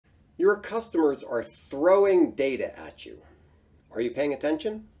Your customers are throwing data at you. Are you paying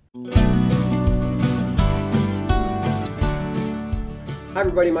attention? Hi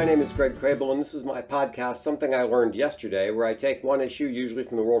everybody, my name is Greg Crable and this is my podcast, Something I Learned Yesterday, where I take one issue, usually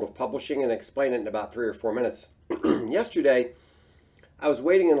from the world of publishing, and explain it in about 3 or 4 minutes. Yesterday, I was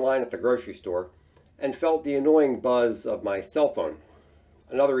waiting in line at the grocery store and felt the annoying buzz of my cell phone.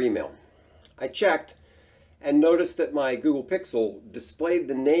 Another email. I checked and noticed that my Google Pixel displayed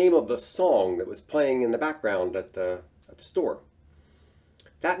the name of the song that was playing in the background at the store.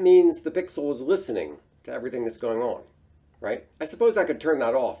 That means the Pixel is listening to everything that's going on, right? I suppose I could turn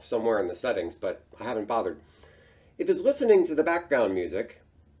that off somewhere in the settings, but I haven't bothered. If it's listening to the background music,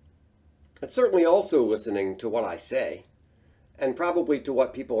 it's certainly also listening to what I say, and probably to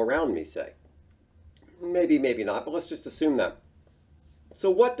what people around me say. Maybe, maybe not, but let's just assume that.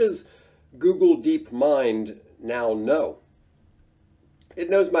 So what does GoogleDeepMind now know? It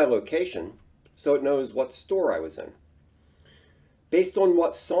knows my location, so it knows what store I was in. Based on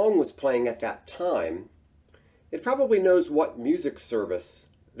what song was playing at that time, it probably knows what music service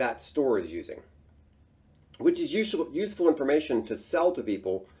that store is using, which is useful information to sell to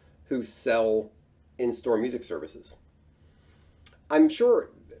people who sell in-store music services. I'm sure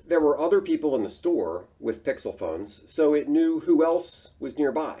there were other people in the store with Pixel phones, so it knew who else was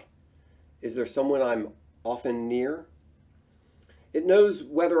nearby. Is there someone I'm often near? It knows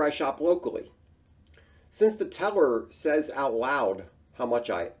whether I shop locally. Since the teller says out loud how much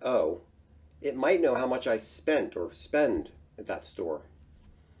I owe, it might know how much I spent or spend at that store.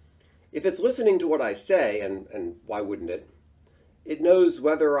 If it's listening to what I say, and why wouldn't it, it knows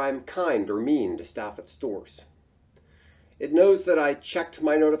whether I'm kind or mean to staff at stores. It knows that I checked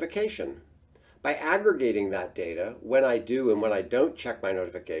my notification. By aggregating that data, when I do and when I don't check my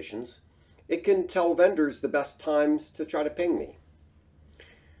notifications, it can tell vendors the best times to try to ping me.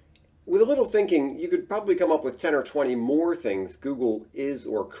 With a little thinking, you could probably come up with 10 or 20 more things Google is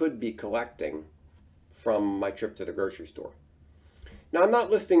or could be collecting from my trip to the grocery store. Now, I'm not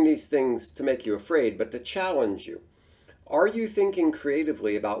listing these things to make you afraid, but to challenge you. Are you thinking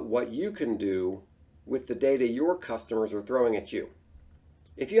creatively about what you can do with the data your customers are throwing at you?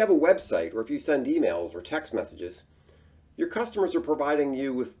 If you have a website or if you send emails or text messages, your customers are providing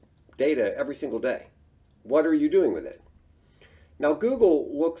you with data every single day. What are you doing with it? Now,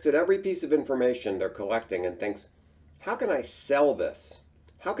 Google looks at every piece of information they're collecting and thinks, how can I sell this?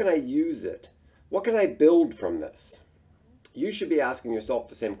 How can I use it? What can I build from this? You should be asking yourself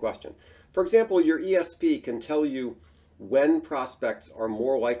the same question. For example, your ESP can tell you when prospects are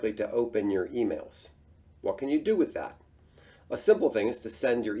more likely to open your emails. What can you do with that? A simple thing is to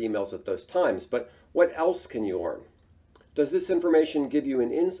send your emails at those times, but what else can you learn? Does this information give you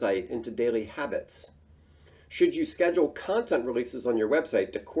an insight into daily habits? Should you schedule content releases on your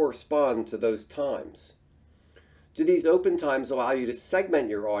website to correspond to those times? Do these open times allow you to segment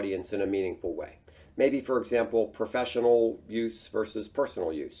your audience in a meaningful way? Maybe, for example, professional use versus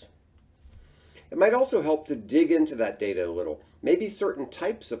personal use. It might also help to dig into that data a little. Maybe certain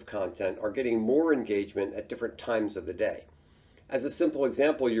types of content are getting more engagement at different times of the day. As a simple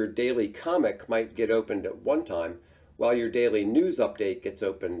example, your daily comic might get opened at one time, while your daily news update gets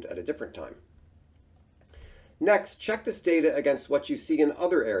opened at a different time. Next, check this data against what you see in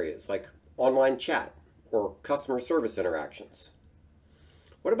other areas like online chat or customer service interactions.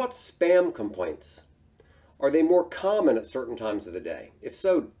 What about spam complaints? Are they more common at certain times of the day? If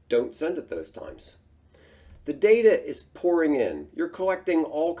so, don't send at those times. The data is pouring in. You're collecting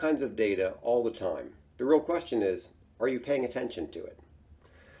all kinds of data all the time. The real question is, are you paying attention to it?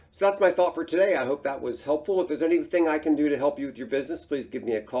 So that's my thought for today. I hope that was helpful. If there's anything I can do to help you with your business, please give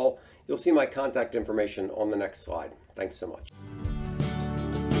me a call. You'll see my contact information on the next slide. Thanks so much.